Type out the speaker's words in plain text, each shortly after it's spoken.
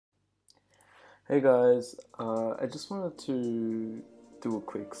Hey guys, I just wanted to do a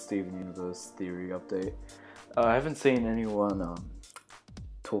quick Steven Universe theory update. I haven't seen anyone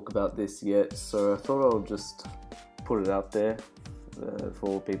talk about this yet, so I thought I'll just put it out there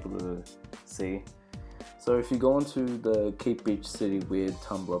for people to see. So if you go onto the Keep Beach City Weird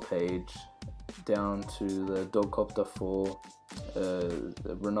Tumblr page, down to the Dogcopter 4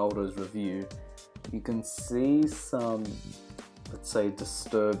 Ronaldo's review, you can see some, let's say,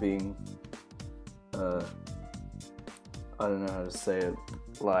 disturbing I don't know how to say it.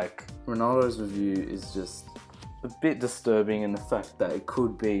 Like, Ronaldo's review is just a bit disturbing in the fact that it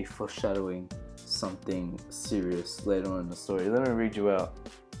could be foreshadowing something serious later on in the story. Let me read you out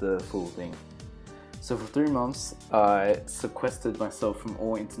the full thing. So for 3 months, I sequestered myself from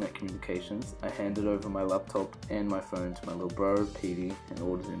all internet communications. I handed over my laptop and my phone to my little bro, Petey, and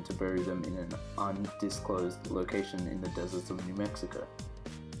ordered him to bury them in an undisclosed location in the deserts of New Mexico.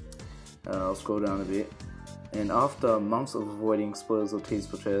 I'll scroll down a bit. And after months of avoiding spoilers or tease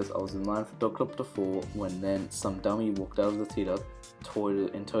for trailers, I was in line for Dogcopter 4 when then some dummy walked out of the theater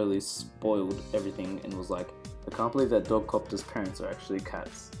and totally spoiled everything and was like, I can't believe that Dogcopter's parents are actually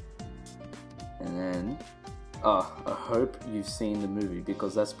cats. And then, I hope you've seen the movie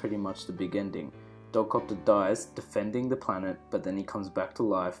because that's pretty much the big ending. Dogcopter dies defending the planet, but then he comes back to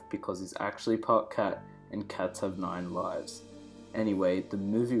life because he's actually part cat and cats have 9 lives. Anyway, the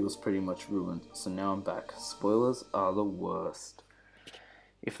movie was pretty much ruined, so now I'm back. Spoilers are the worst.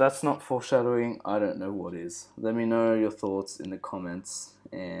 If that's not foreshadowing, I don't know what is. Let me know your thoughts in the comments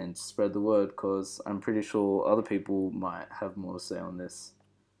and spread the word, because I'm pretty sure other people might have more to say on this.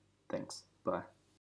 Thanks. Bye.